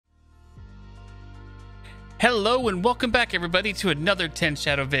Hello and welcome back everybody to another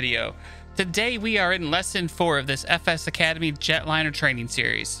Tennshadow video. Today we are in lesson 4 of this FS Academy Jetliner training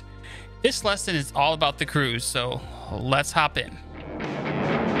series. This lesson is all about the cruise, so let's hop in.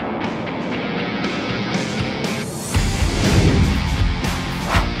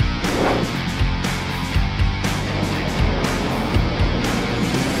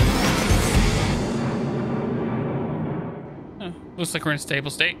 Looks like we're in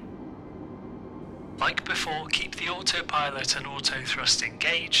stable state. Like before, keep the autopilot and auto thrust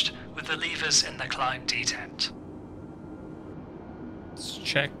engaged with the levers in the climb detent. Let's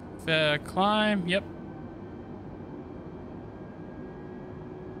check the climb. Yep.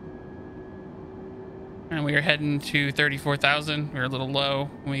 And we are heading to 34,000. We were a little low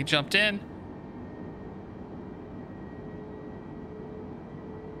when we jumped in.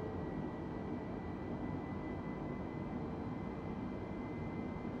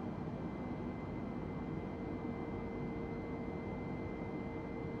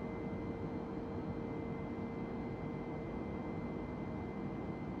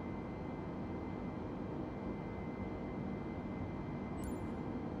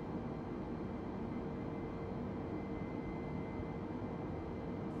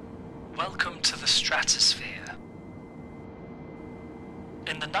 Welcome to the stratosphere.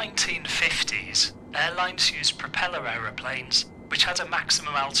 In the 1950s, airlines used propeller aeroplanes which had a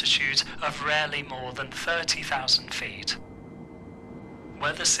maximum altitude of rarely more than 30,000 feet.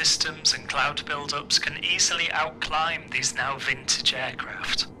 Weather systems and cloud buildups can easily outclimb these now vintage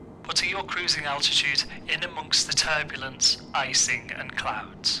aircraft, putting your cruising altitude in amongst the turbulence, icing and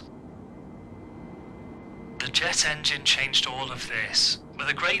clouds. The jet engine changed all of this. With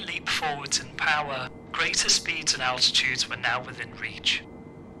a great leap forwards in power, greater speeds and altitudes were now within reach.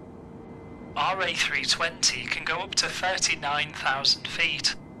 Our A320 can go up to 39,000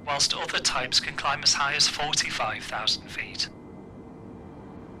 feet, whilst other types can climb as high as 45,000 feet.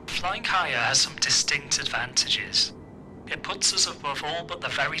 Flying higher has some distinct advantages. It puts us above all but the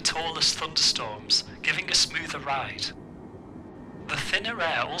very tallest thunderstorms, giving a smoother ride. The thinner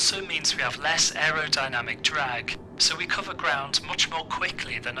air also means we have less aerodynamic drag, so we cover ground much more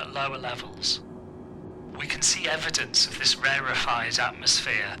quickly than at lower levels. We can see evidence of this rarefied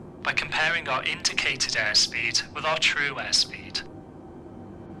atmosphere by comparing our indicated airspeed with our true airspeed.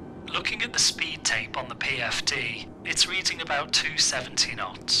 Looking at the speed tape on the PFD, it's reading about 270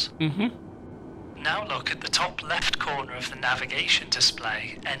 knots. Now look at the top left corner of the navigation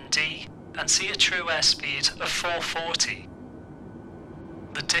display, ND, and see a true airspeed of 440.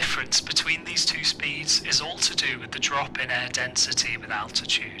 The difference between these two speeds is all to do with the drop in air density with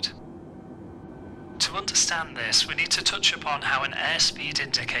altitude. To understand this, we need to touch upon how an airspeed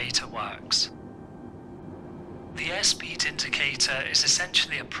indicator works. The airspeed indicator is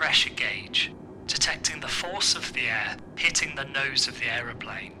essentially a pressure gauge, detecting the force of the air hitting the nose of the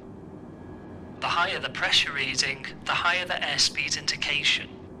aeroplane. The higher the pressure reading, the higher the airspeed indication.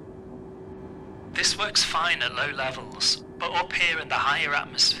 This works fine at low levels, but up here in the higher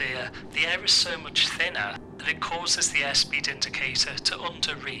atmosphere, the air is so much thinner that it causes the airspeed indicator to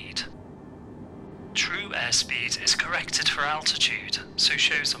underread. True airspeed is corrected for altitude, so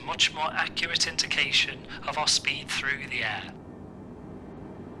shows a much more accurate indication of our speed through the air.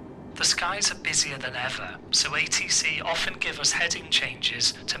 The skies are busier than ever, so ATC often give us heading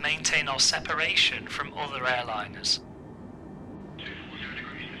changes to maintain our separation from other airliners.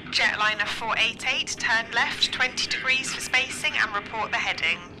 Jetliner 488, turn left 20 degrees for spacing and report the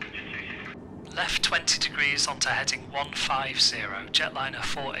heading. Left 20 degrees onto heading 150, Jetliner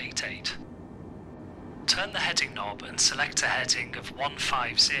 488. Turn the heading knob and select a heading of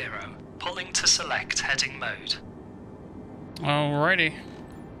 150, pulling to select heading mode. Alrighty.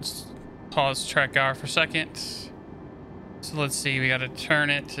 Let's pause track hour for a second. So let's see, we gotta turn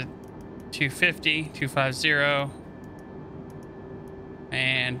it to 250, 250.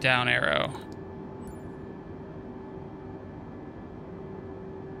 And down arrow.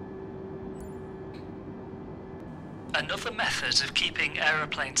 Another method of keeping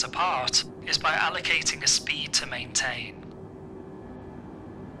aeroplanes apart is by allocating a speed to maintain.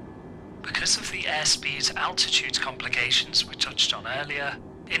 Because of the airspeed altitude complications we touched on earlier,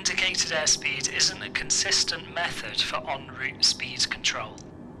 indicated airspeed isn't a consistent method for en route speed control.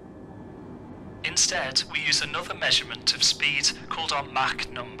 Instead, we use another measurement of speed called our Mach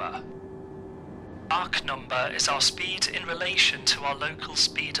number. Mach number is our speed in relation to our local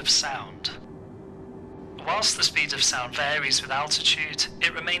speed of sound. Whilst the speed of sound varies with altitude,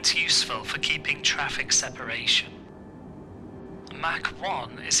 it remains useful for keeping traffic separation. Mach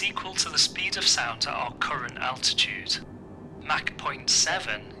 1 is equal to the speed of sound at our current altitude. Mach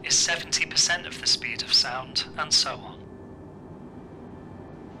 0.7 is 70% of the speed of sound, and so on.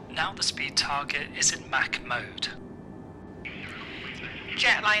 Now the speed target is in Mach mode.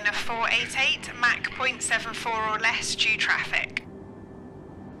 Jetliner 488, Mach 0.74 or less due traffic.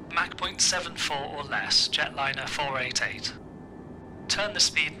 Mach 0.74 or less, Jetliner 488. Turn the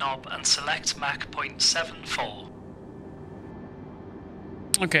speed knob and select Mach 0.74.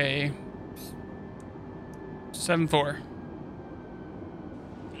 Okay. 7.4.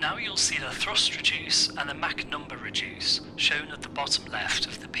 Now you'll see the thrust reduce and the Mach number reduce, shown at the bottom left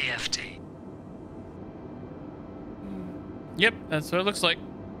of the PFD. Yep, that's what it looks like.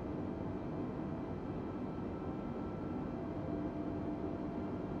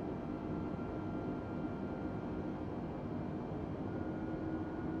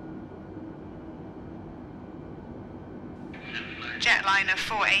 Jetliner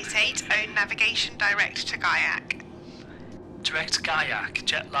 488, own navigation direct to Gaiac. Direct Gaiac,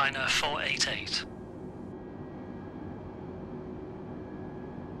 Jetliner 488.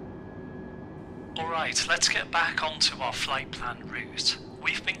 Alright, let's get back onto our flight plan route.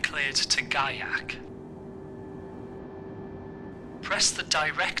 We've been cleared to Gaiac. Press the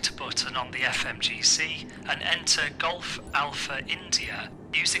direct button on the FMGC and enter Golf Alpha India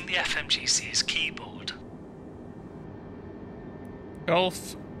using the FMGC's keyboard.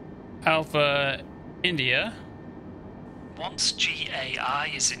 Golf Alpha India. Once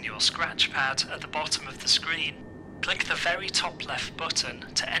GAI is in your scratch pad at the bottom of the screen, click the very top left button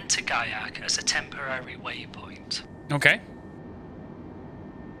to enter Gaiac as a temporary waypoint. Okay.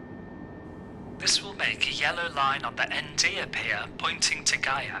 This will make a yellow line on the ND appear pointing to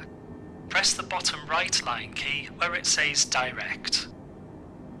Gaiac. Press the bottom right line key where it says direct.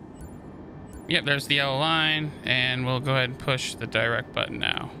 Yep, there's the yellow line, and we'll go ahead and push the direct button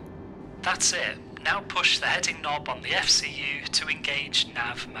now. That's it. Now push the heading knob on the FCU to engage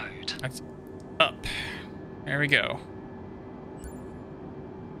nav mode. That's up. There we go.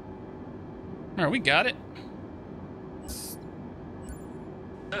 Alright, we got it.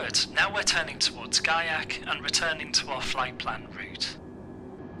 Good. Now we're turning towards Gaiac and returning to our flight plan route.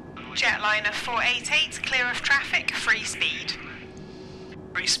 Jetliner 488, clear of traffic, free speed.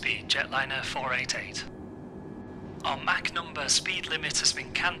 Free speed, Jetliner 488. Our Mach number speed limit has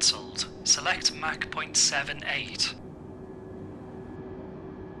been cancelled. Select Mach 0.78.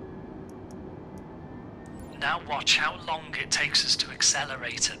 Now watch how long it takes us to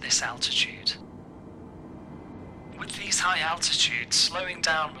accelerate at this altitude. With these high altitudes, slowing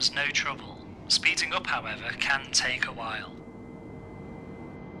down was no trouble. Speeding up, however, can take a while.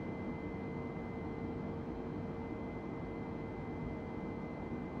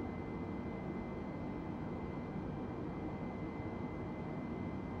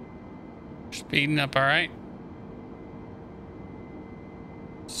 Speeding up, all right.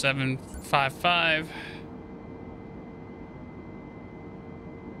 755.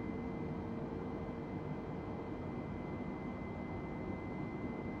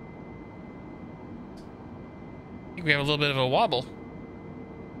 I think we have a little bit of a wobble.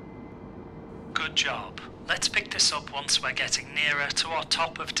 Good job. Let's pick this up once we're getting nearer to our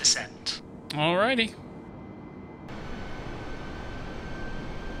top of descent. Alrighty.